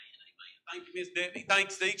Thank you, Miss Debbie.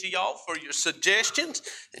 Thanks to each of y'all for your suggestions.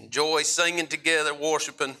 Enjoy singing together,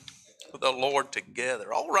 worshiping the Lord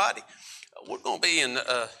together. All righty. We're going to be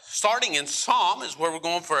starting in Psalm is where we're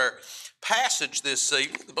going for our passage this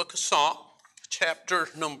evening. The book of Psalm, chapter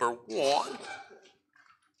number 1.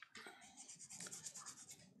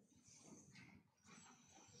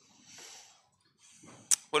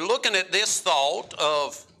 We're looking at this thought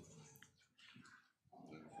of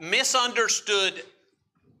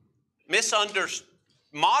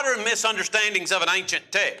modern misunderstandings of an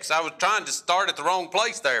ancient text. I was trying to start at the wrong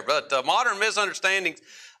place there, but modern misunderstandings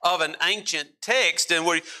of an ancient text. And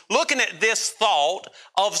we're looking at this thought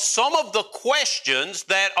of some of the questions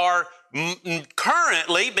that are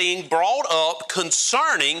currently being brought up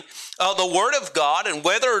concerning the Word of God and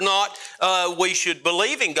whether or not we should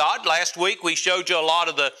believe in God. Last week we showed you a lot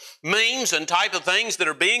of the memes and type of things that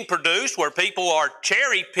are being produced where people are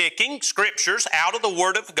cherry-picking scriptures out of the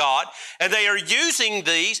Word of God, and they are using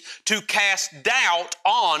these to cast doubt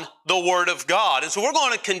on the Word of God. And so we're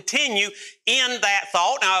going to continue in that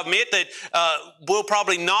thought. Now I admit that we'll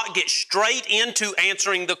probably not get straight into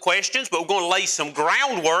answering the questions, but we're going to lay some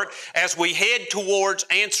groundwork as we head towards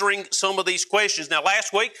answering some of these questions. Now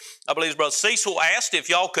last week, I believe Brother Cecil asked if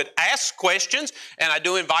y'all could ask questions, and I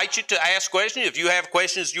do invite you to ask questions if you have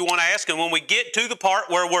questions you want to ask. And when we get to the part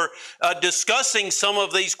where we're discussing some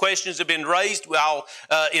of these questions that have been raised, I'll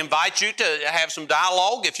invite you to have some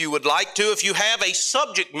dialogue if you would like to. If you have a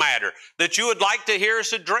subject matter that you would like to hear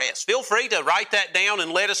us address, feel free to write that down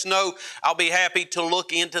and let us know. I'll be happy to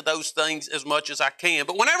look into those things as much as I can.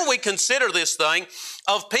 But whenever we consider this thing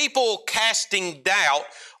of people casting doubt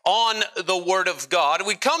on the Word of God,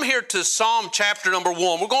 we come here to Psalm chapter number 1.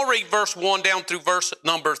 We're going to read verse 1 down through verse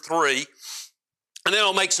number 3, and then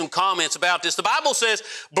I'll make some comments about this. The Bible says,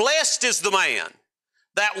 "Blessed is the man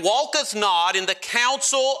that walketh not in the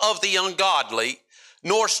counsel of the ungodly,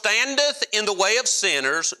 nor standeth in the way of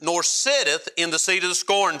sinners, nor sitteth in the seat of the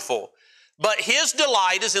scornful. But his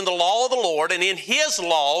delight is in the law of the Lord, and in his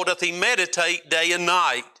law doth he meditate day and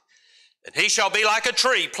night. And he shall be like a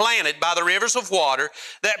tree planted by the rivers of water,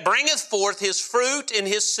 that bringeth forth his fruit in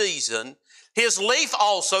his season. His leaf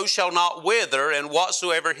also shall not wither, and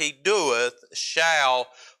whatsoever he doeth shall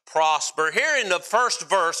prosper." Here in the first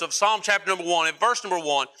verse of Psalm chapter number 1, in verse number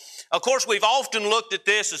 1, of course, we've often looked at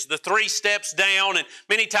this as the 3 steps down, and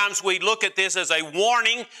many times we look at this as a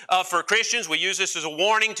warning for Christians. We use this as a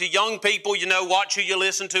warning to young people. You know, watch who you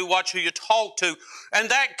listen to, watch who you talk to. And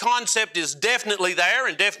that concept is definitely there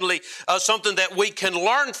and definitely something that we can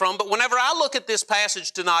learn from. But whenever I look at this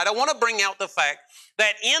passage tonight, I want to bring out the fact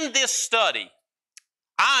that in this study,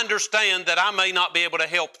 I understand that I may not be able to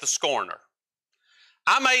help the scorner.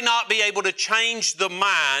 I may not be able to change the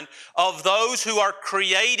mind of those who are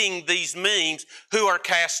creating these memes who are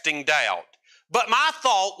casting doubt. But my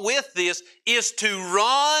thought with this is to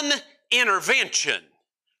run intervention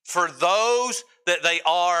for those that they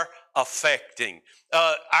are affecting.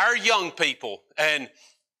 Our young people, and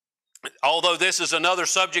although this is another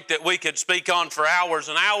subject that we could speak on for hours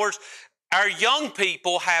and hours, our young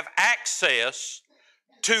people have access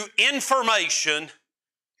to information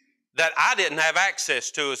that I didn't have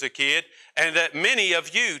access to as a kid, and that many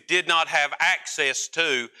of you did not have access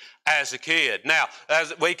to as a kid. Now,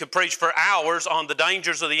 as we could preach for hours on the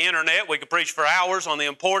dangers of the internet, we could preach for hours on the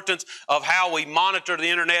importance of how we monitor the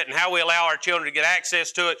internet and how we allow our children to get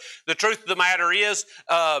access to it. The truth of the matter is,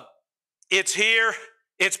 it's here.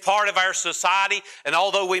 It's part of our society, and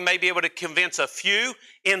although we may be able to convince a few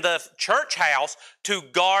in the church house to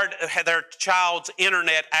guard their child's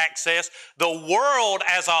internet access, the world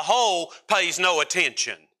as a whole pays no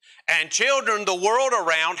attention. And children the world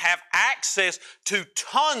around have access to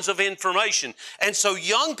tons of information. And so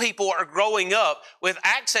young people are growing up with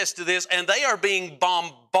access to this, and they are being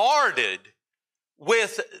bombarded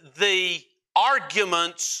with the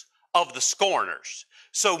arguments of the scorners.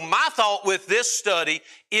 So my thought with this study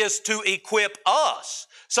is to equip us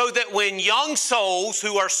so that when young souls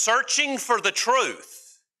who are searching for the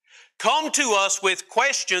truth come to us with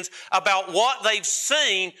questions about what they've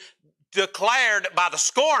seen declared by the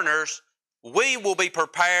scorners, we will be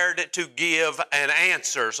prepared to give an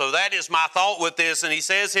answer. So that is my thought with this. And he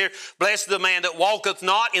says here, "Blessed the man that walketh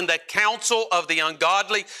not in the counsel of the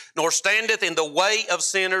ungodly, nor standeth in the way of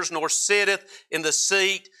sinners, nor sitteth in the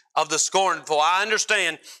seat of the scornful." I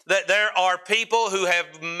understand that there are people who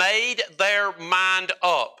have made their mind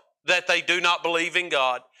up that they do not believe in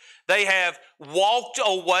God. They have walked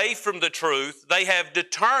away from the truth. They have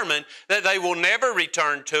determined that they will never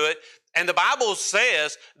return to it. And the Bible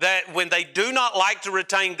says that when they do not like to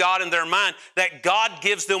retain God in their mind, that God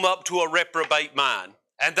gives them up to a reprobate mind.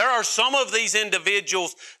 And there are some of these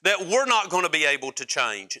individuals that we're not going to be able to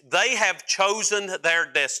change. They have chosen their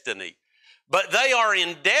destiny, but they are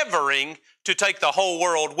endeavoring to take the whole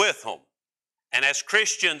world with them. And as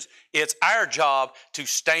Christians, it's our job to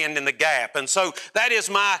stand in the gap. And so that is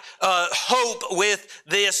my hope with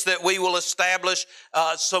this, that we will establish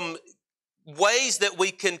some ways that we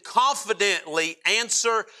can confidently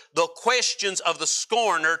answer the questions of the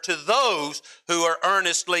scorner to those who are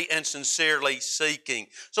earnestly and sincerely seeking.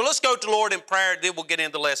 So let's go to the Lord in prayer, and then we'll get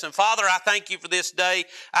into the lesson. Father, I thank you for this day.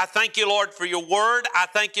 I thank you, Lord, for your word. I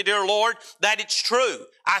thank you, dear Lord, that it's true.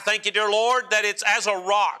 I thank you, dear Lord, that it's as a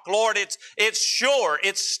rock. Lord, it's sure,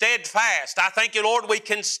 it's steadfast. I thank you, Lord, we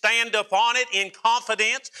can stand upon it in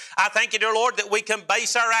confidence. I thank you, dear Lord, that we can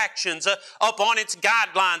base our actions upon its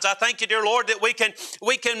guidelines. I thank you, dear Lord, that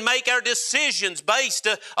we can make our decisions based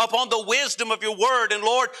upon the wisdom of your word. And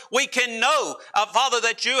Lord, we can know, Father,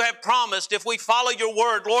 that you have promised if we follow your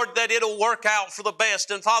word, Lord, that it'll work out for the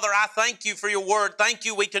best. And Father, I thank you for your word. Thank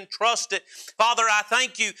you, we can trust it. Father, I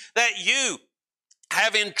thank you that you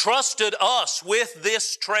have entrusted us with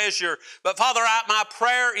this treasure. But Father, my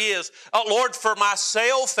prayer is, Lord, for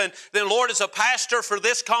myself and then, Lord, as a pastor for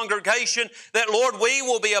this congregation, that, Lord, we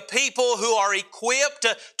will be a people who are equipped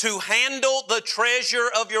to handle the treasure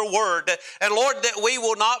of your word. And, Lord, that we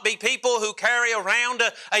will not be people who carry around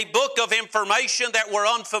a book of information that we're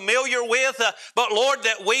unfamiliar with, but, Lord,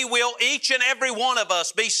 that we will, each and every one of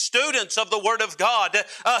us, be students of the word of God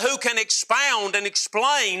who can expound and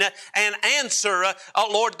explain and answer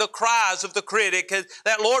Lord, the cries of the critic,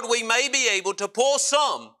 that, Lord, we may be able to pull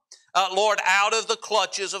some, Lord, out of the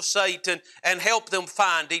clutches of Satan and help them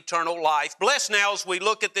find eternal life. Bless now as we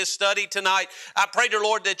look at this study tonight. I pray, dear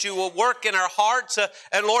Lord, that you will work in our hearts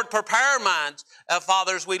and, Lord, prepare our minds,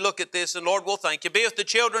 Father, as we look at this. And, Lord, we'll thank you. Be with the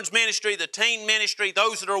children's ministry, the teen ministry,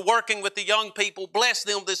 those that are working with the young people. Bless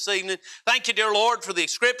them this evening. Thank you, dear Lord, for the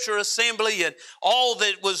Scripture assembly and all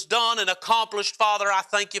that was done and accomplished. Father, I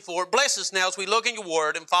thank you for it. Bless us now as we look in your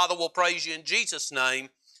word. And, Father, we'll praise you in Jesus' name.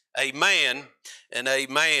 Amen and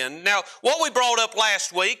amen. Now, what we brought up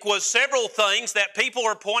last week was several things that people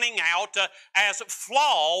are pointing out as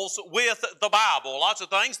flaws with the Bible. Lots of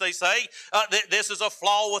things they say, this is a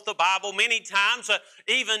flaw with the Bible. Many times,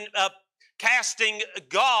 even casting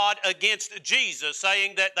God against Jesus,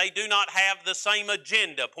 saying that they do not have the same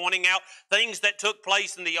agenda, pointing out things that took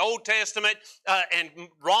place in the Old Testament and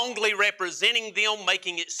wrongly representing them,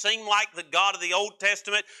 making it seem like the God of the Old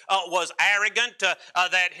Testament was arrogant,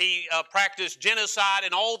 that he practiced genocide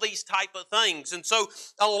and all these type of things. And so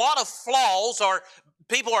a lot of flaws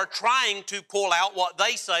people are trying to pull out what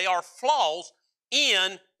they say are flaws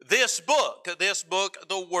in this book,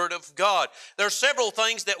 the Word of God. There are several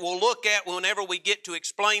things that we'll look at whenever we get to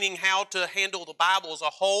explaining how to handle the Bible as a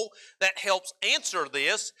whole that helps answer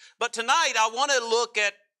this. But tonight I want to look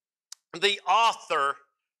at the author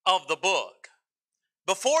of the book.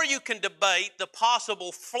 Before you can debate the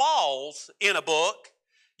possible flaws in a book,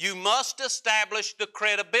 you must establish the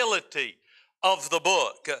credibility of the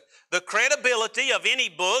book. The credibility of any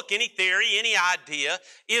book, any theory, any idea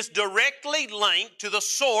is directly linked to the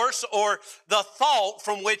source or the thought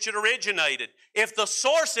from which it originated. If the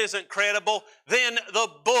source isn't credible, then the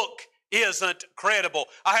book isn't credible.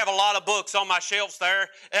 I have a lot of books on my shelves there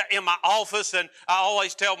in my office, and I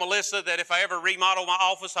always tell Melissa that if I ever remodel my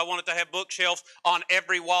office, I want it to have bookshelves on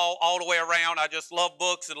every wall all the way around. I just love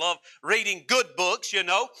books and love reading good books,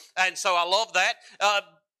 and so I love that.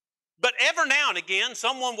 But every now and again,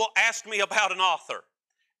 someone will ask me about an author,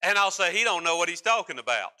 and I'll say, he don't know what he's talking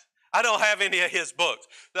about. I don't have any of his books.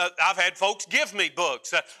 I've had folks give me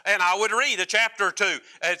books, and I would read a chapter or two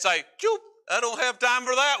and say, I don't have time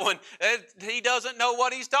for that one. He doesn't know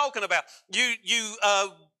what he's talking about. You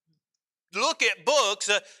look at books,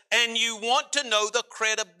 and you want to know the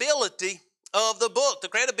credibility of the book. The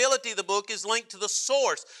credibility of the book is linked to the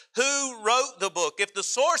source. Who wrote the book? If the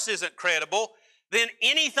source isn't credible, then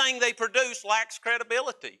anything they produce lacks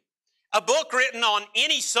credibility. A book written on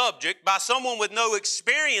any subject by someone with no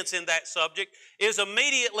experience in that subject is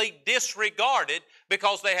immediately disregarded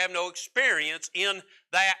because they have no experience in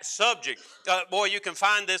that subject. Boy, you can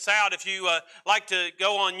find this out if you like to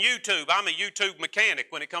go on YouTube. I'm a YouTube mechanic.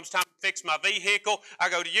 When it comes time to fix my vehicle, I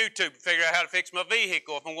go to YouTube to figure out how to fix my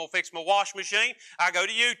vehicle. If I'm going to fix my wash machine, I go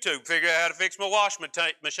to YouTube to figure out how to fix my wash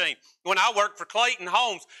machine. When I worked for Clayton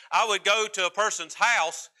Homes, I would go to a person's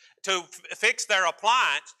house to fix their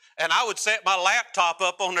appliance, and I would set my laptop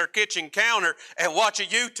up on their kitchen counter and watch a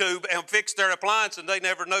YouTube and fix their appliance, and they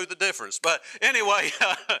never knew the difference. But anyway,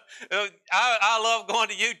 I love going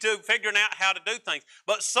to YouTube, figuring out how to do things.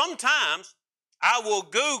 But sometimes I will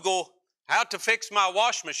Google how to fix my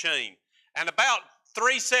wash machine. And about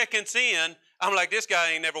 3 seconds in, I'm like, this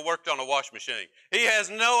guy ain't never worked on a wash machine. He has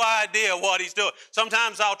no idea what he's doing.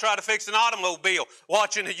 Sometimes I'll try to fix an automobile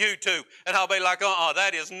watching a YouTube, and I'll be like,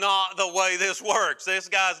 that is not the way this works. This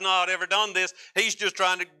guy's not ever done this. He's just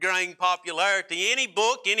trying to gain popularity. Any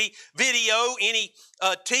book, any video, any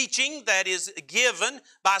teaching that is given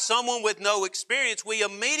by someone with no experience, we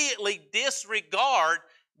immediately disregard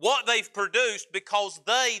what they've produced because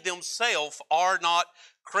they themselves are not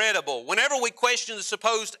credible. Whenever we question the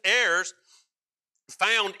supposed errors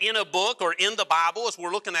found in a book or in the Bible, as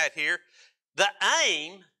we're looking at here, the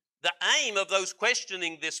aim of those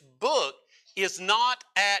questioning this book is not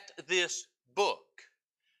at this book.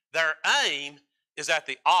 Their aim is at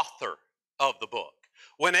the author of the book.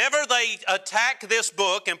 Whenever they attack this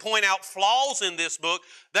book and point out flaws in this book,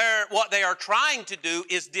 what they are trying to do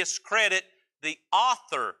is discredit the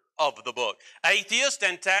author of the book. Atheists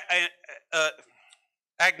and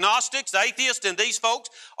agnostics, atheists, and these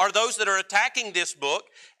folks are those that are attacking this book,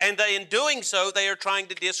 and in doing so, they are trying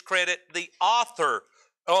to discredit the author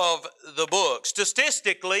of the book.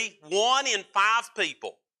 Statistically, 1 in 5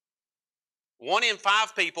 people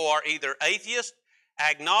are either atheist,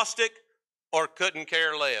 agnostic, or couldn't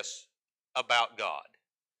care less about God.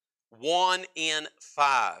 1 in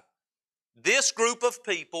 5. This group of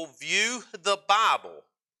people view the Bible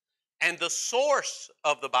and the source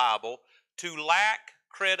of the Bible to lack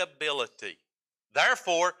credibility.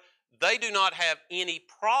 Therefore, they do not have any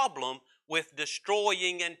problem with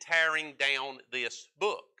destroying and tearing down this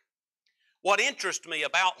book. What interests me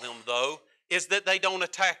about them, though, is that they don't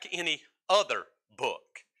attack any other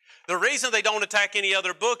book. The reason they don't attack any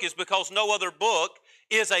other book is because no other book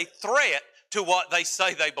is a threat to what they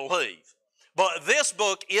say they believe. But this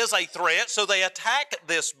book is a threat, so they attack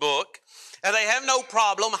this book, and they have no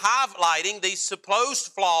problem highlighting these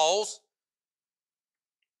supposed flaws,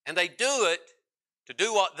 and they do it to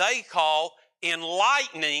do what they call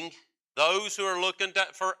enlightening those who are looking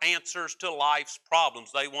for answers to life's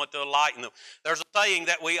problems. They want to enlighten them. There's a saying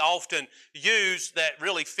that we often use that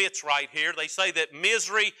really fits right here. They say that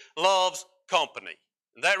misery loves company.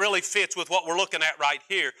 And that really fits with what we're looking at right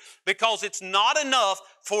here, because it's not enough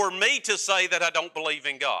for me to say that I don't believe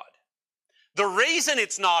in God. The reason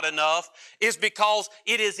it's not enough is because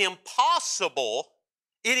it is impossible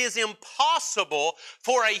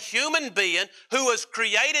for a human being who was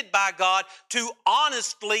created by God to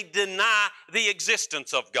honestly deny the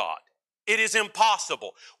existence of God. It is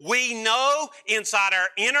impossible. We know inside our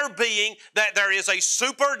inner being that there is a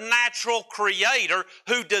supernatural creator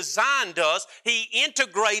who designed us. He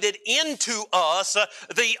integrated into us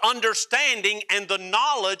the understanding and the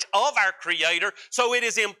knowledge of our creator. So it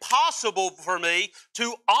is impossible for me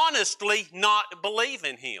to honestly not believe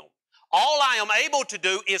in him. All I am able to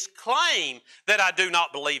do is claim that I do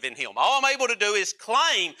not believe in him. All I'm able to do is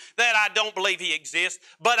claim that I don't believe he exists,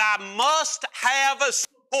 but I must have a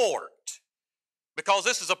support, because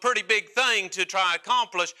this is a pretty big thing to try and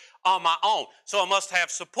accomplish on my own. So I must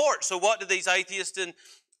have support. So what do these atheists and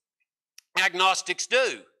agnostics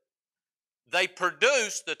do? They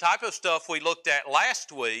produce the type of stuff we looked at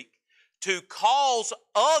last week to cause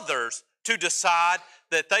others to decide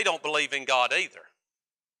that they don't believe in God either.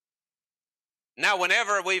 Now,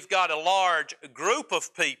 whenever we've got a large group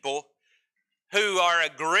of people who are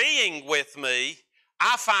agreeing with me,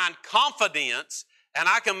 I find confidence and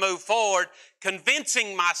I can move forward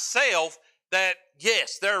convincing myself that,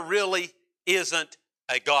 yes, there really isn't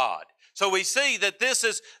a God. So we see that this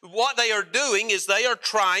is what they are doing, is they are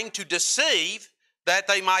trying to deceive that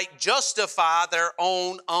they might justify their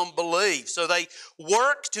own unbelief. So they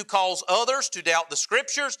work to cause others to doubt the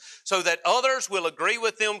Scriptures so that others will agree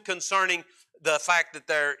with them concerning the fact that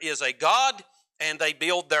there is a God, and they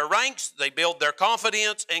build their ranks, they build their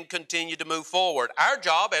confidence, and continue to move forward. Our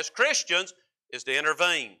job as Christians is to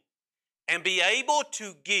intervene and be able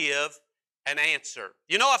to give an answer.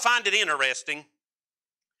 You know, I find it interesting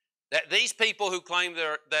that these people who claim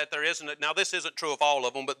that there isn't, now this isn't true of all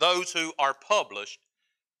of them, but those who are published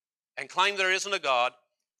and claim there isn't a God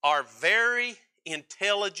are very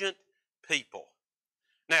intelligent people.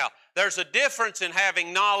 Now, there's a difference in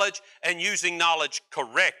having knowledge and using knowledge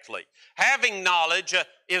correctly. Having knowledge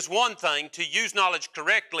is one thing. To use knowledge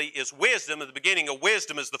correctly is wisdom, and the beginning of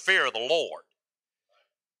wisdom is the fear of the Lord.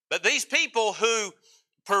 But these people who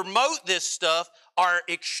promote this stuff are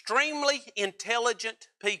extremely intelligent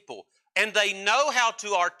people, and they know how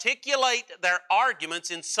to articulate their arguments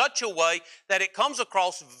in such a way that it comes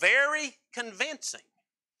across very convincing.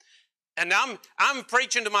 And I'm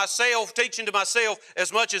preaching to myself, teaching to myself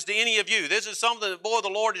as much as to any of you. This is something that, boy, the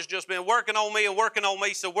Lord has just been working on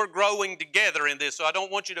me, so we're growing together in this. So I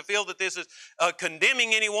don't want you to feel that this is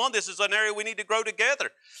condemning anyone. This is an area we need to grow together.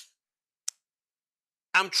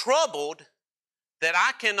 I'm troubled that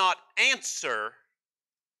I cannot answer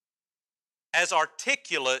as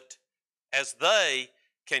articulate as they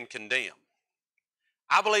can condemn.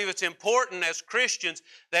 I believe it's important as Christians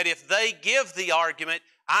that if they give the argument,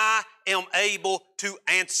 I am able to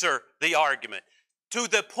answer the argument to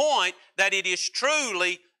the point that it is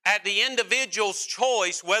truly at the individual's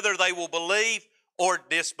choice whether they will believe or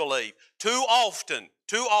disbelieve. Too often,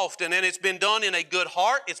 and it's been done in a good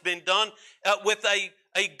heart, it's been done with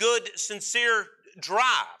a good, sincere drive.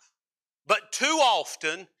 But too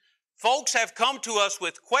often, folks have come to us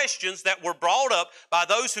with questions that were brought up by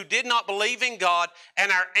those who did not believe in God,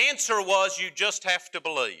 and our answer was, you just have to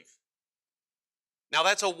believe. Now,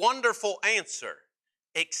 that's a wonderful answer,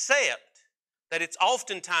 except that it's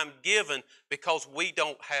oftentimes given because we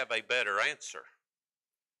don't have a better answer.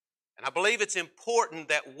 And I believe it's important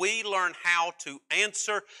that we learn how to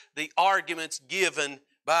answer the arguments given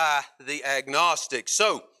by the agnostics.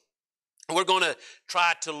 So, we're going to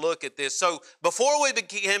try to look at this. So before we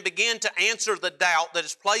can begin to answer the doubt that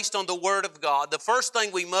is placed on the Word of God, the first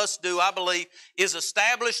thing we must do, I believe, is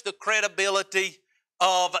establish the credibility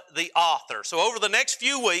of the author. So over the next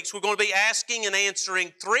few weeks, we're going to be asking and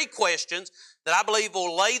answering 3 questions that I believe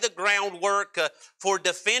will lay the groundwork for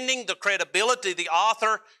defending the credibility of the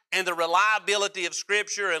author and the reliability of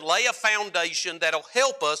Scripture, and lay a foundation that will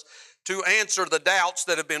help us to answer the doubts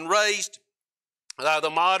that have been raised, the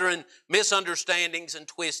modern misunderstandings and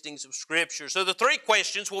twistings of Scripture. So the 3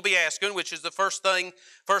 questions we'll be asking, which is the first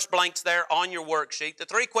blanks there on your worksheet. The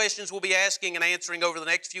 3 questions we'll be asking and answering over the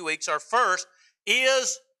next few weeks are: first,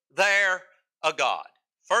 is there a God?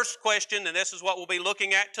 First question, and this is what we'll be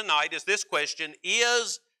looking at tonight, is this question: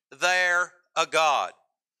 is there a God?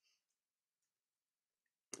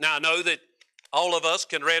 Now, I know that all of us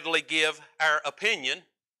can readily give our opinion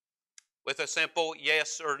with a simple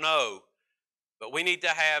yes or no. But we need to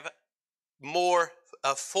have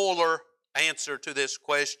a fuller answer to this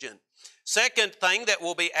question. Second thing that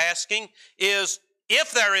we'll be asking is,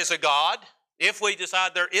 if there is a God, if we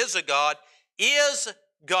decide there is a God, is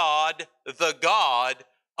God the God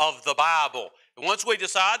of the Bible? And once we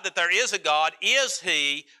decide that there is a God, is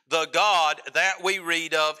He the God that we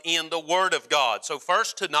read of in the Word of God? So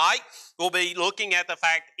first tonight, we'll be looking at the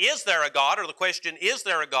fact, is there a God? Or the question, is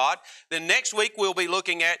there a God? Then next week we'll be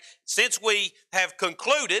looking at, since we have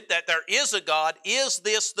concluded that there is a God, is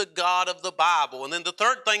this the God of the Bible? And then the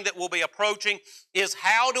third thing that we'll be approaching is,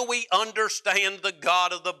 how do we understand the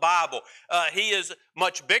God of the Bible? He is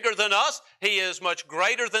much bigger than us. He is much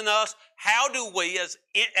greater than us. How do we,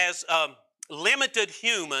 as limited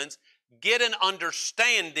humans, get an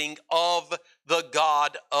understanding of the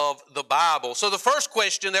God of the Bible? So the first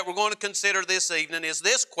question that we're going to consider this evening is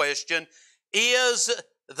this question: is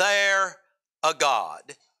there a God?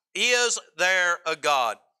 Is there a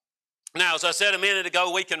God? Now, as I said a minute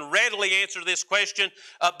ago, we can readily answer this question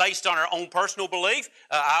based on our own personal belief.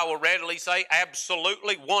 I will readily say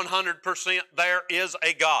absolutely 100% there is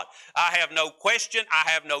a God. I have no question. I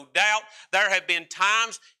have no doubt. There have been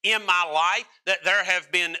times in my life that there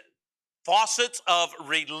have been facets of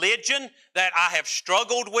religion that I have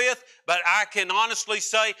struggled with, but I can honestly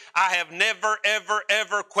say I have never, ever,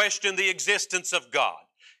 ever questioned the existence of God.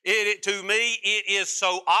 To me, it is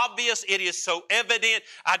so obvious, it is so evident.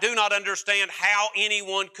 I do not understand how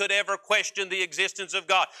anyone could ever question the existence of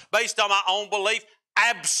God. Based on my own belief,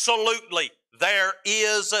 absolutely, there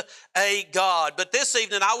is a God. But this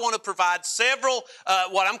evening, I want to provide several,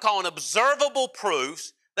 what I'm calling observable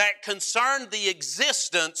proofs that concern the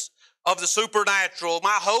existence of the supernatural.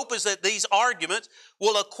 My hope is that these arguments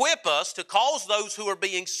will equip us to cause those who are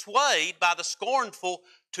being swayed by the scornful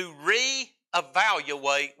to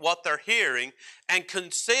reevaluate what they're hearing and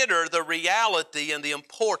consider the reality and the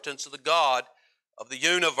importance of the God of the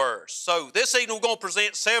universe. So this evening we're going to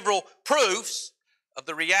present several proofs of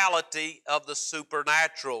the reality of the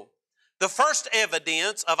supernatural. The first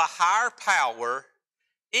evidence of a higher power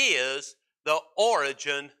is the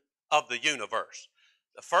origin of the universe.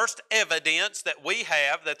 The first evidence that we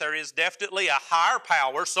have that there is definitely a higher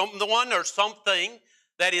power, someone or something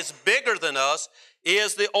that is bigger than us,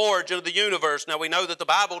 is the origin of the universe. Now we know that the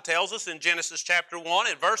Bible tells us in Genesis chapter 1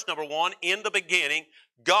 and verse number 1, in the beginning,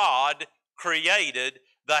 God created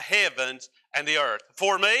the heavens and the earth.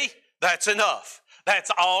 For me, that's enough.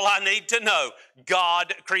 That's all I need to know.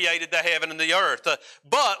 God created the heaven and the earth.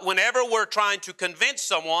 But whenever we're trying to convince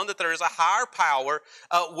someone that there is a higher power,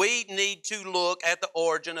 we need to look at the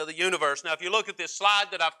origin of the universe. Now, if you look at this slide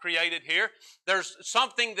that I've created here, there's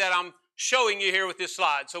something that I'm showing you here with this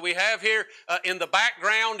slide. So we have here in the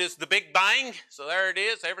background is the Big Bang. So there it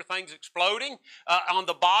is. Everything's exploding. On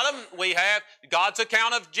the bottom, we have God's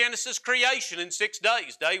account of Genesis creation in 6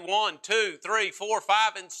 days. Day 1, 2, 3, 4,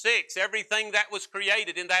 5, and 6. Everything that was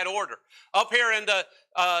created in that order. Up here in the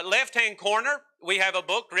left-hand corner, we have a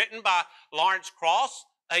book written by Lawrence Krauss,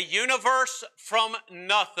 A Universe from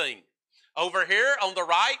Nothing. Over here on the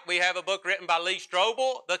right, we have a book written by Lee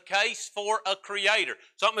Strobel, The Case for a Creator.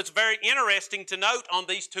 Something that's very interesting to note on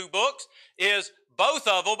these two books is both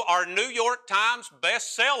of them are New York Times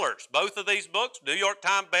bestsellers. Both of these books, New York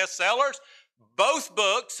Times bestsellers. Both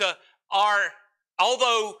books are,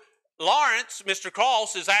 although Lawrence, Mr.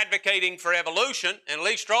 Krauss, is advocating for evolution and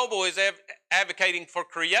Lee Strobel is advocating for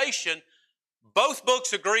creation, both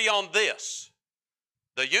books agree on this.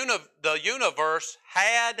 The universe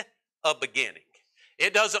had a beginning.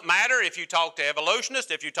 It doesn't matter if you talk to evolutionists,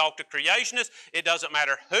 if you talk to creationists, it doesn't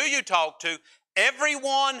matter who you talk to,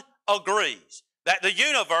 everyone agrees that the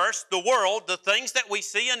universe, the world, the things that we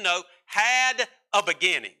see and know had a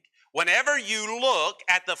beginning. Whenever you look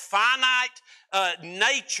at the finite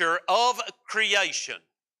nature of creation,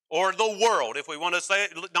 or the world, if we want to say,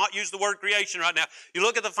 not use the word creation right now, you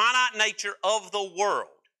look at the finite nature of the world,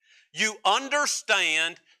 you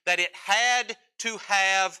understand that it had to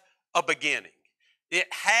have a beginning. It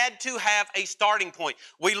had to have a starting point.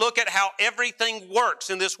 We look at how everything works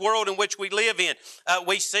in this world in which we live in.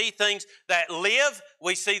 We see things that live.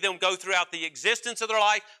 We see them go throughout the existence of their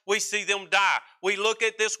life. We see them die. We look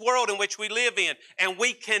at this world in which we live in, and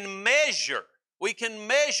we can measure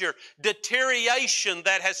deterioration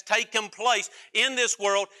that has taken place in this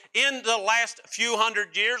world in the last few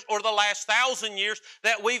hundred years or the last 1,000 years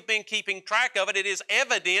that we've been keeping track of it. It is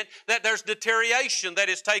evident that there's deterioration that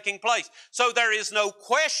is taking place. So there is no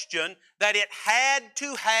question that it had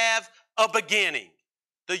to have a beginning.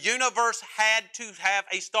 The universe had to have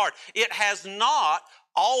a start. It has not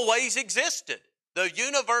always existed. The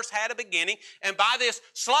universe had a beginning, and by this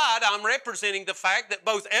slide, I'm representing the fact that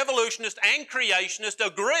both evolutionists and creationists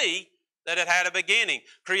agree that it had a beginning.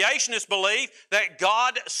 Creationists believe that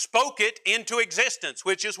God spoke it into existence,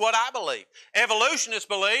 which is what I believe. Evolutionists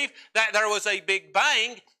believe that there was a Big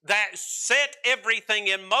Bang that set everything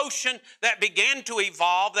in motion, that began to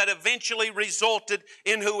evolve, that eventually resulted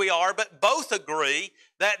in who we are, but both agree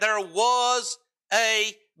that there was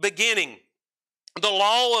a beginning. The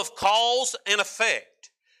law of cause and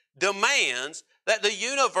effect demands that the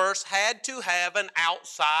universe had to have an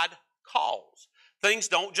outside cause. Things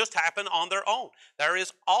don't just happen on their own. There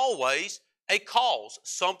is always a cause.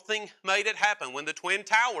 Something made it happen. When the Twin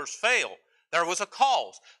Towers fell, there was a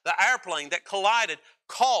cause. The airplane that collided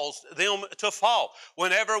caused them to fall.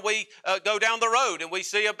 Whenever we go down the road and we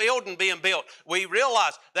see a building being built, we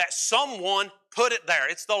realize that someone put it there.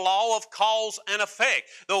 It's the law of cause and effect.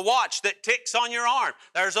 The watch that ticks on your arm,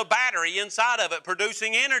 there's a battery inside of it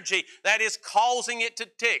producing energy that is causing it to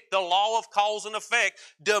tick. The law of cause and effect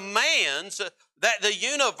demands that the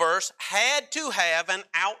universe had to have an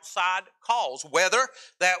outside cause, whether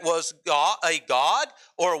that was a God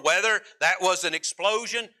or whether that was an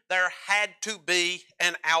explosion, there had to be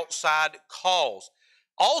an outside cause.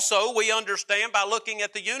 Also, we understand by looking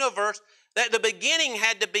at the universe that the beginning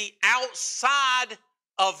had to be outside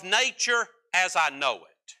of nature as I know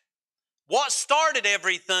it. What started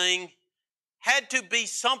everything had to be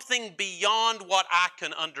something beyond what I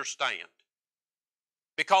can understand.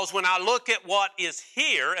 Because when I look at what is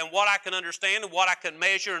here and what I can understand and what I can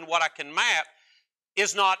measure and what I can map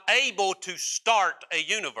is not able to start a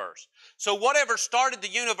universe. So whatever started the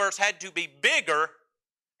universe had to be bigger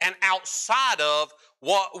and outside of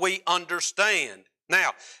what we understand.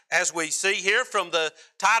 Now, as we see here from the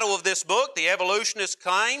title of this book, the evolutionist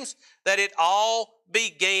claims that it all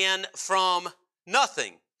began from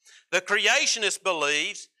nothing. The creationist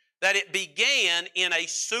believes that it began in a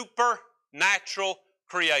supernatural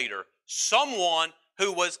creator, someone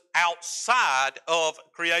who was outside of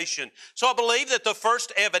creation. So I believe that the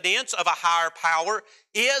first evidence of a higher power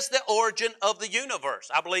is the origin of the universe.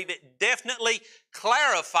 I believe it definitely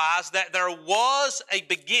clarifies that there was a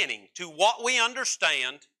beginning to what we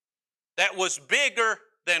understand that was bigger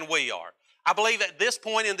than we are. I believe at this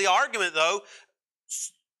point in the argument, though,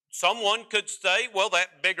 someone could say, well,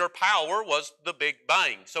 that bigger power was the Big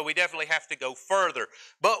Bang. So we definitely have to go further.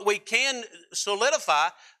 But we can solidify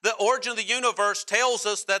the origin of the universe tells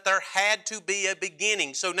us that there had to be a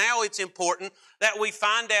beginning. So now it's important that we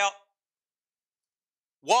find out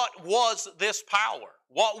what was this power.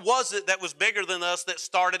 What was it that was bigger than us that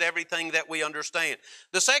started everything that we understand?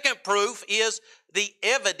 The second proof is the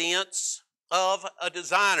evidence of a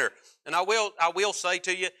designer. And I will say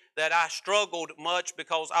to you that I struggled much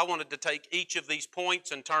because I wanted to take each of these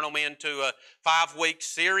points and turn them into a 5-week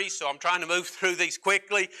series. So I'm trying to move through these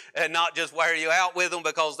quickly and not just wear you out with them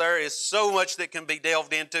because there is so much that can be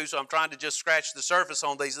delved into. So I'm trying to just scratch the surface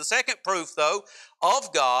on these. The second proof, though,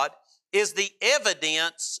 of God is the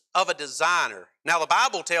evidence of a designer. Now, the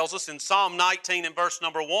Bible tells us in Psalm 19 and verse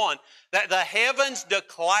number 1 that the heavens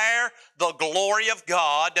declare the glory of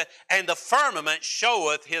God and the firmament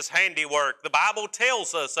showeth His handiwork. The Bible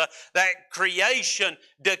tells us that creation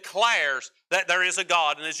declares that there is a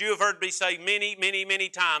God. And as you have heard me say many, many, many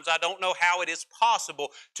times, I don't know how it is possible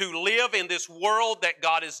to live in this world that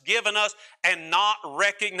God has given us and not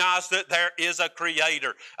recognize that there is a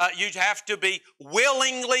Creator. You have to be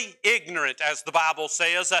willingly ignorant, as the Bible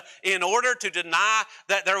says, in order to deny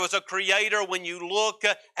that there was a Creator when you look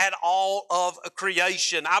at all of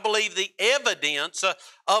creation. I believe the evidence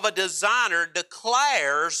of a designer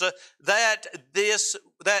declares that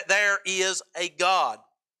there is a God.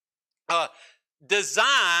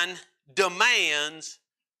 Design demands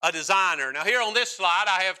a designer. Now here on this slide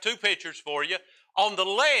I have two pictures for you. On the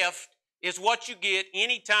left is what you get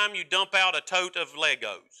anytime you dump out a tote of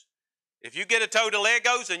Legos. If you get a tote of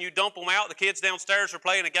Legos and you dump them out, the kids downstairs are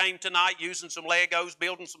playing a game tonight using some Legos,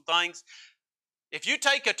 building some things. If you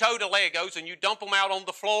take a tote of Legos and you dump them out on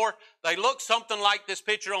the floor, they look something like this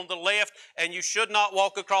picture on the left, and you should not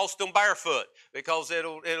walk across them barefoot because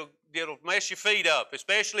it'll mess your feet up,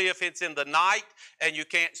 especially if it's in the night and you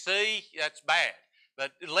can't see. That's bad.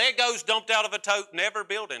 But Legos dumped out of a tote never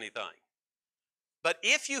build anything. But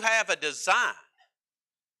if you have a design,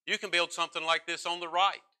 you can build something like this on the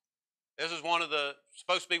right. This is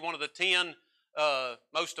supposed to be one of the 10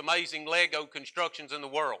 most amazing Lego constructions in the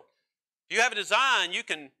world. If you have a design, you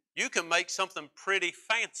can make something pretty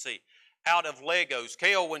fancy out of Legos.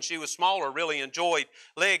 Kale, when she was smaller, really enjoyed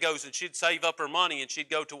Legos, and she'd save up her money and she'd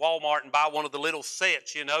go to Walmart and buy one of the little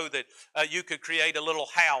sets, that you could create a little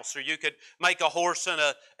house, or you could make a horse and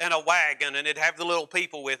a wagon, and it'd have the little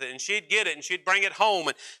people with it. And she'd get it and she'd bring it home,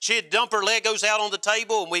 and she'd dump her Legos out on the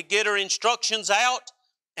table, and we'd get her instructions out,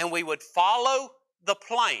 and we would follow the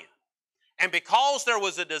plan. And because there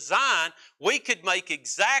was a design, we could make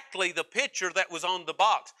exactly the picture that was on the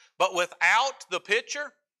box. But without the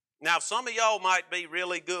picture, now some of y'all might be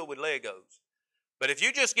really good with Legos. But if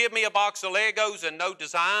you just give me a box of Legos and no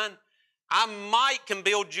design, I can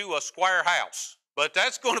build you a square house. But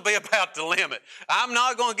that's going to be about the limit. I'm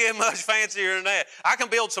not going to get much fancier than that. I can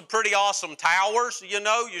build some pretty awesome towers,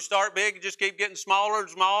 You start big, you just keep getting smaller and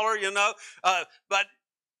smaller, But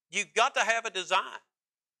you've got to have a design.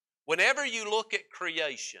 Whenever you look at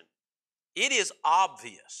creation, it is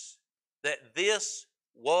obvious that this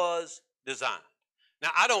was designed.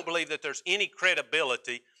 Now, I don't believe that there's any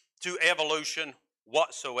credibility to evolution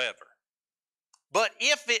whatsoever. But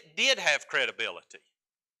if it did have credibility,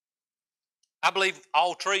 I believe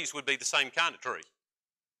all trees would be the same kind of tree.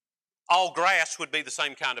 All grass would be the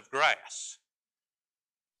same kind of grass.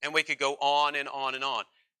 And we could go on and on and on.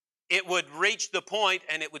 It would reach the point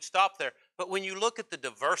and it would stop there. But when you look at the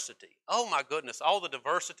diversity, oh my goodness, all the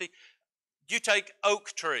diversity. You take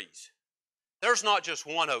oak trees. There's not just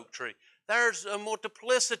one oak tree. There's a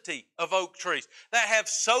multiplicity of oak trees that have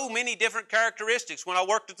so many different characteristics. When I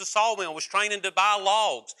worked at the sawmill, I was training to buy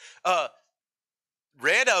logs.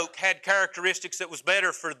 Red oak had characteristics that was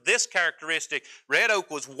better for this characteristic. Red oak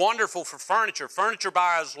was wonderful for furniture. Furniture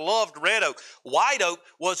buyers loved red oak. White oak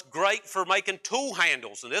was great for making tool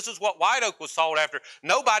handles, and this is what white oak was sought after.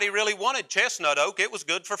 Nobody really wanted chestnut oak. It was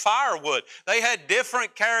good for firewood. They had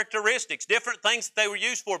different characteristics, different things that they were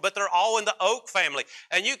used for, but they're all in the oak family.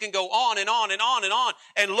 And you can go on and on and on and on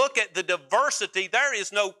and look at the diversity. There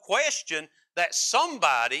is no question that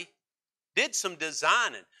somebody did some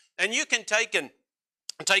designing. And you can take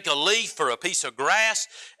a leaf or a piece of grass,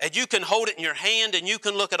 and you can hold it in your hand, and you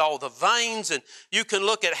can look at all the veins, and you can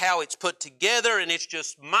look at how it's put together, and it's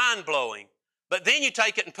just mind-blowing. But then you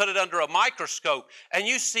take it and put it under a microscope, and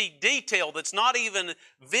you see detail that's not even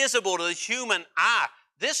visible to the human eye.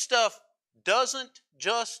 This stuff doesn't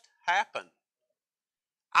just happen.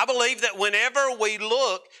 I believe that whenever we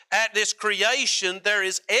look at this creation, there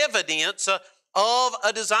is evidence of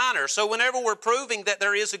a designer. So whenever we're proving that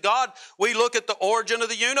there is a God, we look at the origin of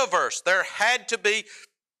the universe. There had to be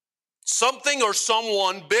something or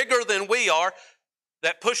someone bigger than we are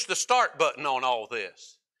that pushed the start button on all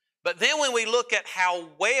this. But then when we look at how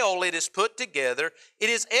well it is put together, it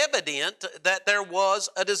is evident that there was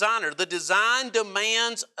a designer. The design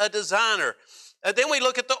demands a designer. Then we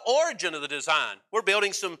look at the origin of the design. We're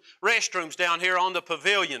building some restrooms down here on the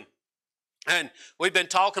pavilion. And we've been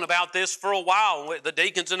talking about this for a while, the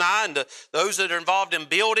deacons and I, and those that are involved in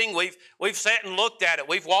building. We've sat and looked at it.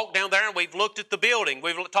 We've walked down there and we've looked at the building.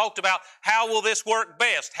 We've talked about how will this work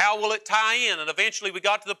best? How will it tie in? And eventually we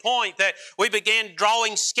got to the point that we began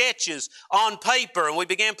drawing sketches on paper and we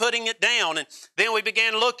began putting it down. And then we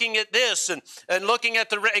began looking at this and looking at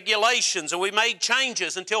the regulations, and we made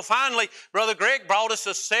changes until finally Brother Greg brought us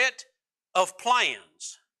a set of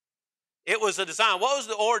plans. It was a design. What was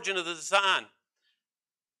the origin of the design?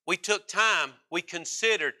 We took time, we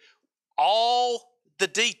considered all the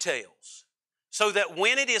details so that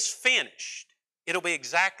when it is finished, it'll be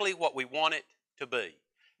exactly what we want it to be.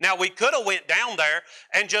 Now, we could have went down there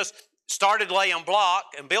and just started laying block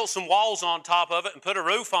and built some walls on top of it and put a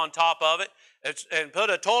roof on top of it and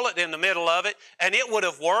put a toilet in the middle of it, and it would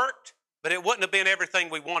have worked, but it wouldn't have been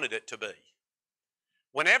everything we wanted it to be.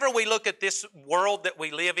 Whenever we look at this world that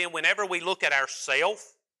we live in, whenever we look at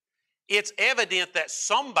ourselves, it's evident that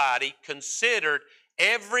somebody considered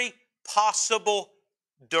every possible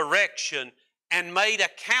direction and made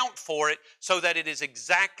account for it so that it is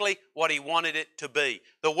exactly what he wanted it to be.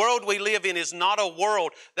 The world we live in is not a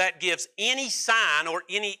world that gives any sign or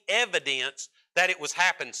any evidence that it was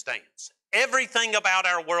happenstance. Everything about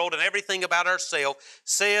our world and everything about ourselves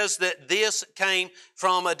says that this came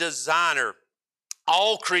from a designer.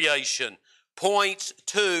 All creation points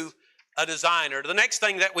to a designer. The next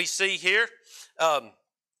thing that we see here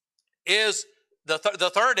is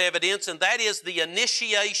the third evidence, and that is the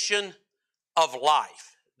initiation of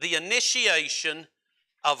life. The initiation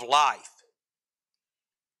of life.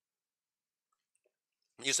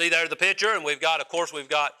 You see there the picture, and we've got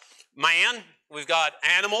man, we've got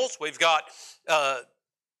animals, we've got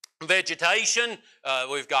vegetation,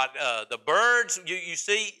 we've got the birds. You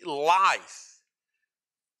see life.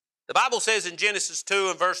 The Bible says in Genesis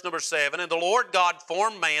 2 and verse number 7, "And the Lord God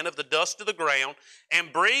formed man of the dust of the ground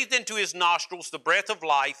and breathed into his nostrils the breath of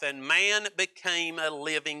life, and man became a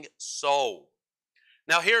living soul."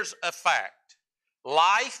 Now here's a fact.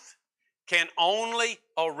 Life can only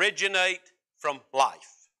originate from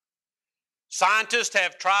life. Scientists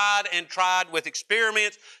have tried and tried with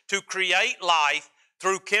experiments to create life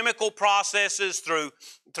through chemical processes, through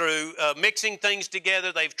mixing things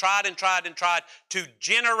together. They've tried and tried and tried to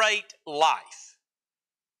generate life,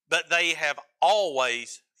 but they have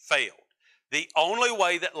always failed. The only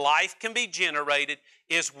way that life can be generated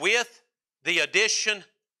is with the addition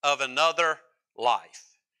of another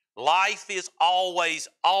life. Life is always,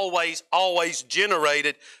 always, always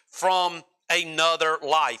generated from another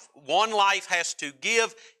life. One life has to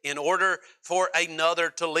give in order for another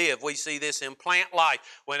to live. We see this in plant life.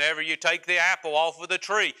 Whenever you take the apple off of the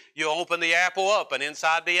tree, you open the apple up, and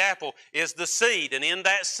inside the apple is the seed, and in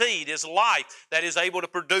that seed is life that is able to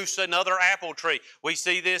produce another apple tree. We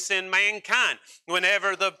see this in mankind.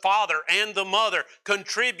 Whenever the father and the mother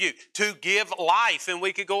contribute to give life, and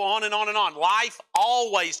we could go on and on and on. Life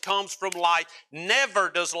always comes from life. Never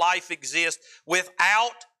does life exist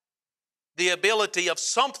without the ability of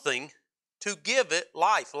something to give it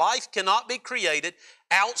life. Life cannot be created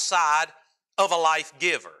outside of a life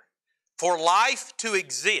giver. For life to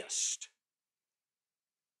exist,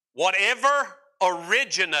 whatever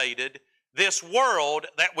originated this world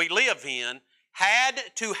that we live in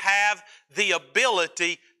had to have the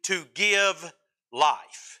ability to give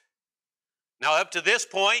life. Now, up to this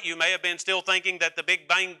point, you may have been still thinking that the Big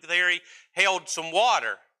Bang Theory held some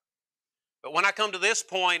water. But when I come to this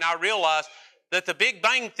point, I realize that the Big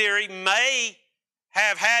Bang Theory may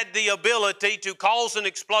have had the ability to cause an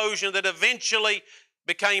explosion that eventually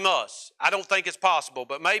became us. I don't think it's possible,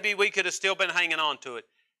 but maybe we could have still been hanging on to it.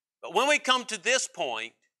 But when we come to this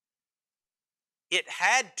point, it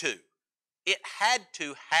had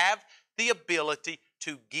to have the ability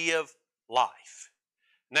to give life.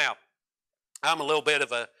 Now, I'm a little bit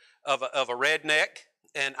of a redneck,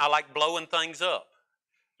 and I like blowing things up.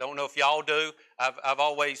 Don't know if y'all do. I've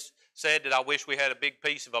always said that I wish we had a big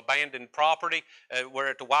piece of abandoned property where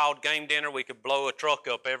at the wild game dinner we could blow a truck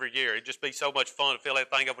up every year. It'd just be so much fun to fill that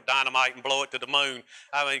thing up with dynamite and blow it to the moon.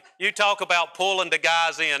 I mean, you talk about pulling the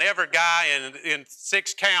guys in. Every guy in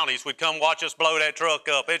 6 counties would come watch us blow that truck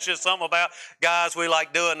up. It's just something about guys, we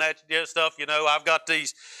like doing that stuff. You know, I've got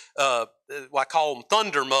these, I call them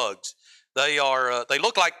thunder mugs. They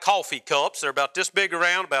look like coffee cups. They're about this big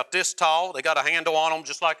around, about this tall. They got a handle on them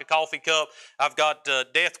just like a coffee cup. I've got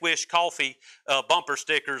Death Wish coffee bumper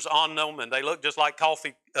stickers on them, and they look just like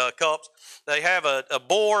coffee cups. They have a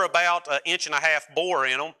bore, about 1.5 inch bore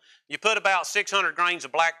in them. You put about 600 grains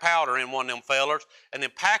of black powder in one of them fellers, and then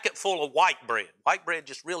pack it full of white bread. White bread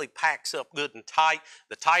just really packs up good and tight.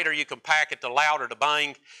 The tighter you can pack it, the louder the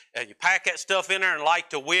bang. And you pack that stuff in there and light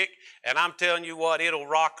the wick, and I'm telling you what, it'll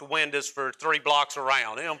rock the windows for 3 blocks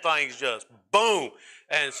around. Them things just boom.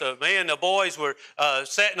 And so me and the boys were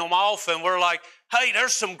setting them off, and we're like, hey,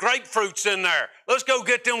 there's some grapefruits in there. Let's go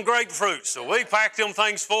get them grapefruits. So we packed them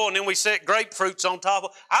things full, and then we set grapefruits on top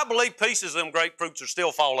of. I believe pieces of them grapefruits are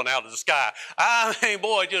still falling out of the sky. I mean,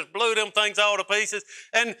 boy, just blew them things all to pieces.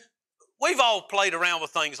 And we've all played around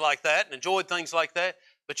with things like that and enjoyed things like that.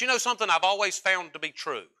 But you know something I've always found to be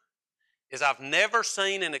true is I've never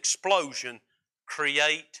seen an explosion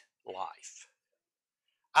create life.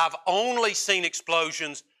 I've only seen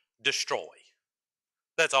explosions destroy.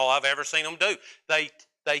 That's all I've ever seen them do. They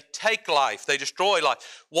take life. They destroy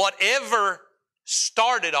life. Whatever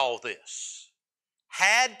started all this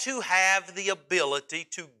had to have the ability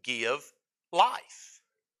to give life.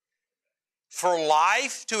 For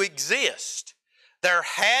life to exist, there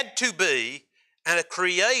had to be a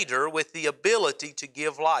creator with the ability to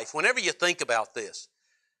give life. Whenever you think about this,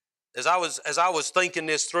 as I was thinking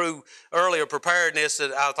this through earlier, preparing this,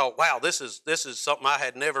 I thought, wow, this is something I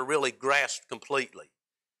had never really grasped completely.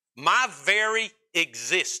 My very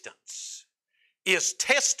existence is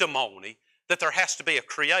testimony that there has to be a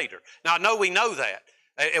creator. Now, I know we know that,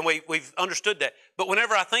 and we've understood that. But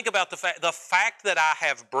whenever I think about the fact that I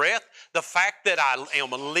have breath, the fact that I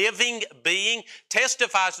am a living being,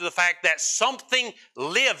 testifies to the fact that something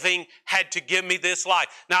living had to give me this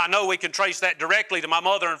life. Now, I know we can trace that directly to my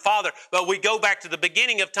mother and father, but we go back to the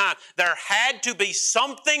beginning of time. There had to be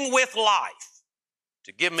something with life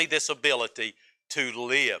to give me this ability to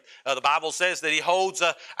live. The Bible says that He holds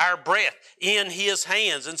our breath in His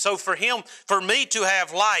hands. And so for me to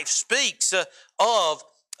have life speaks of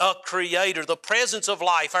a creator. The presence of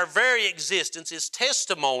life, our very existence, is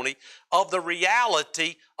testimony of the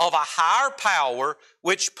reality of a higher power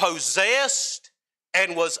which possessed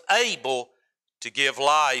and was able to give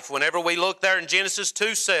life. Whenever we look there in Genesis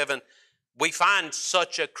 2:7, we find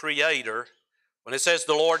such a creator. When it says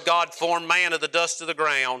the Lord God formed man of the dust of the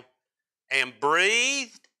ground and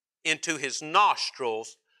breathed into his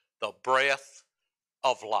nostrils the breath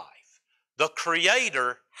of life. The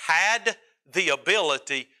Creator had the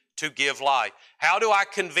ability to give life. How do I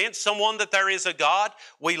convince someone that there is a God?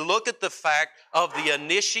 We look at the fact of the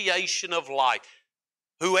initiation of life.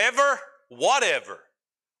 Whoever, whatever,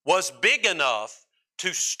 was big enough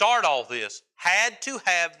to start all this had to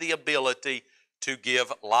have the ability to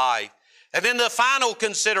give life. And then the final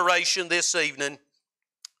consideration this evening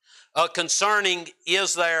concerning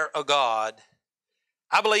is there a God,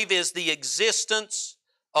 I believe is the existence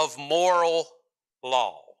of moral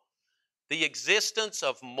law. The existence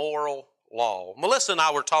of moral law. Melissa and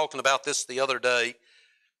I were talking about this the other day,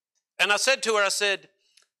 and I said to her,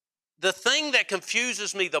 the thing that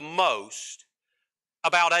confuses me the most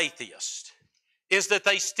about atheists is that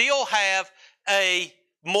they still have a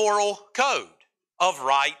moral code of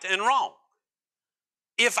right and wrong.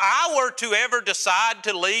 If I were to ever decide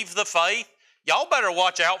to leave the faith, y'all better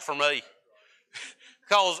watch out for me.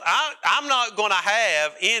 Because I'm not going to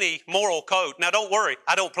have any moral code. Now don't worry,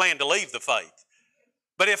 I don't plan to leave the faith.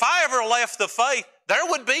 But if I ever left the faith, there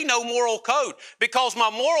would be no moral code, because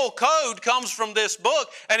my moral code comes from this book.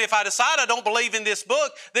 And if I decide I don't believe in this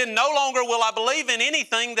book, then no longer will I believe in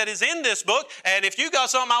anything that is in this book. And if you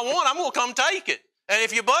got something I want, I'm going to come take it. And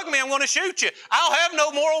if you bug me, I'm going to shoot you. I'll have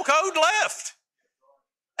no moral code left.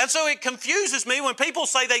 And so it confuses me when people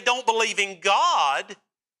say they don't believe in God,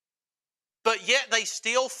 but yet they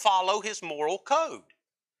still follow His moral code.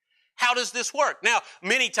 How does this work? Now,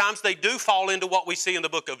 many times they do fall into what we see in the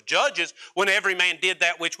book of Judges, when every man did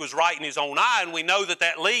that which was right in his own eye, and we know that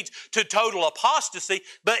that leads to total apostasy,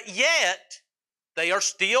 but yet they are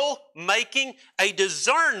still making a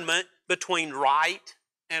discernment between right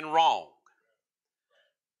and wrong.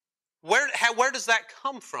 Where does that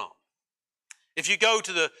come from? If you go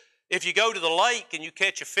to the lake and you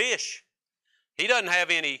catch a fish, He doesn't have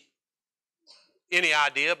any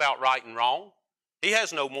idea about right and wrong. He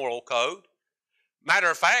has no moral code.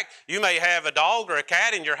 Matter of fact, you may have a dog or a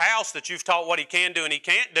cat in your house that you've taught what he can do and he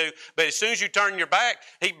can't do, but as soon as you turn your back,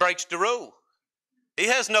 he breaks the rule. He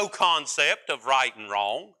has no concept of right and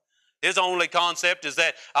wrong. His only concept is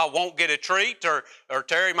that I won't get a treat or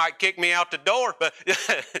Terry might kick me out the door. But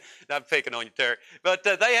I'm picking on you, Terry. But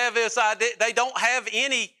they have this idea. They don't have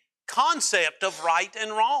any concept of right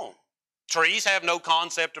and wrong. Trees have no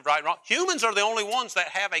concept of right and wrong. Humans are the only ones that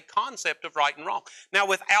have a concept of right and wrong. Now,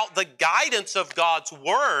 without the guidance of God's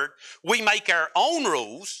Word, we make our own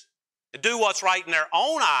rules, do what's right in our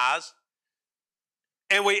own eyes,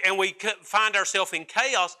 and we find ourselves in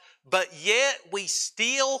chaos, but yet we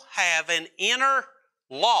still have an inner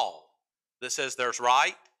law that says there's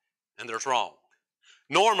right and there's wrong.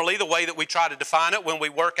 Normally, the way that we try to define it when we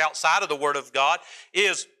work outside of the Word of God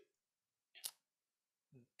is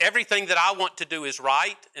everything that I want to do is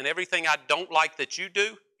right and everything I don't like that you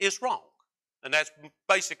do is wrong. And that's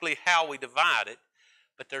basically how we divide it.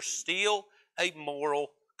 But there's still a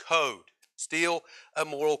moral code. Still a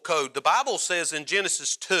moral code. The Bible says in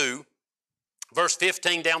Genesis 2, verse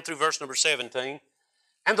 15 down through verse number 17,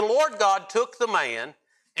 "And the Lord God took the man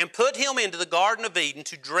and put him into the Garden of Eden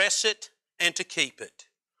to dress it and to keep it.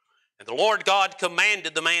 And the Lord God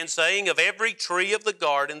commanded the man, saying, Of every tree of the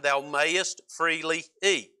garden thou mayest freely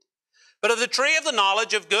eat. But of the tree of the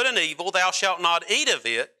knowledge of good and evil thou shalt not eat of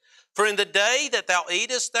it, for in the day that thou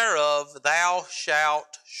eatest thereof thou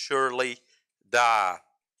shalt surely die."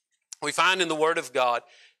 We find in the Word of God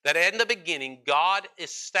that in the beginning God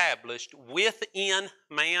established within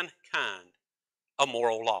mankind a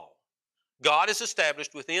moral law. God has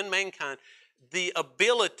established within mankind the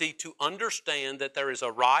ability to understand that there is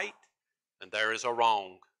a right and there is a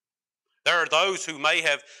wrong. There are those who may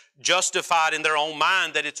have justified in their own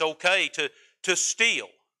mind that it's okay to steal,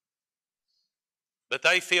 but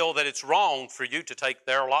they feel that it's wrong for you to take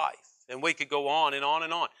their life. And we could go on and on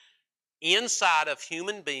and on. Inside of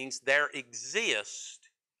human beings, there exists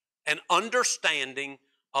an understanding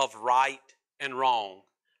of right and wrong.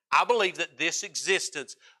 I believe that this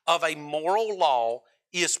existence of a moral law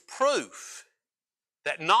is proof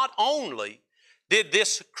that not only did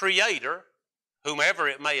this Creator, whomever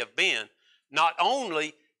it may have been, not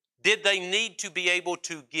only did they need to be able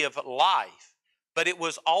to give life, but it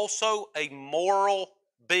was also a moral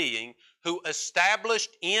being who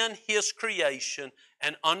established in His creation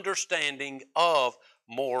an understanding of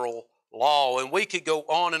moral law. And we could go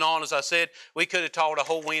on and on. As I said, we could have taught a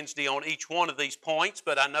whole Wednesday on each one of these points,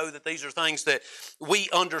 but I know that these are things that we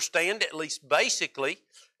understand, at least basically.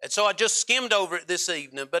 And so I just skimmed over it this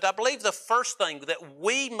evening. But I believe the first thing that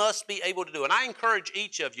we must be able to do, and I encourage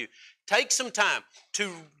each of you, take some time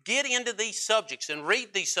to get into these subjects and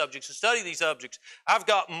read these subjects and study these subjects. I've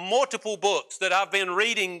got multiple books that I've been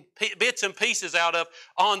reading bits and pieces out of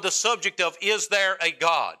on the subject of, is there a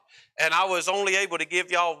God? And I was only able to give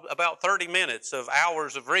y'all about 30 minutes of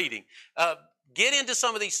hours of reading. Get into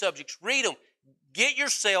some of these subjects, read them, get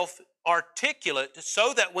yourself articulate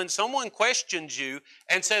so that when someone questions you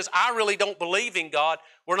and says, I really don't believe in God,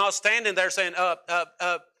 we're not standing there saying,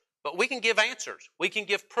 but we can give answers. We can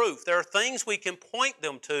give proof. There are things we can point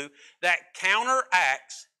them to that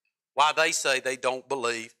counteracts why they say they don't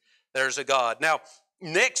believe there's a God. Now,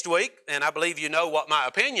 next week, and I believe you know what my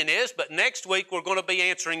opinion is, but next week we're going to be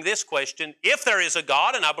answering this question. If there is a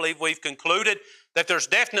God, and I believe we've concluded that there's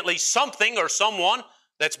definitely something or someone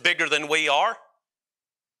that's bigger than we are,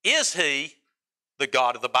 is He the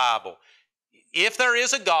God of the Bible? If there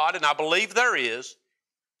is a God, and I believe there is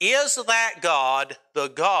that God the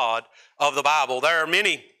God of the Bible? There are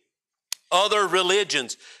many other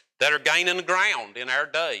religions that are gaining ground in our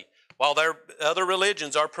day, while other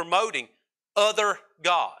religions are promoting other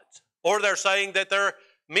gods, or they're saying that there are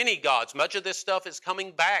many gods. Much of this stuff is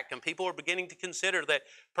coming back, and people are beginning to consider that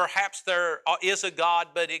perhaps there is a God,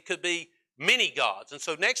 but it could be many gods. And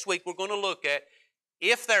so next week we're going to look at,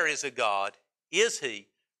 if there is a God, is He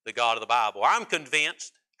the God of the Bible? I'm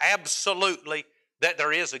convinced absolutely that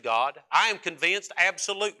there is a God. I am convinced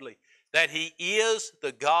absolutely that He is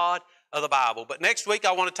the God of the Bible. But next week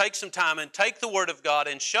I want to take some time and take the Word of God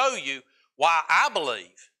and show you why I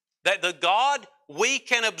believe that the God we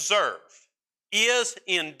can observe is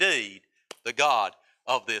indeed the God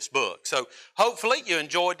of this book. So hopefully you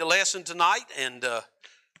enjoyed the lesson tonight, and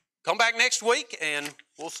come back next week and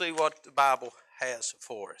we'll see what the Bible has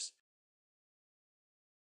for us.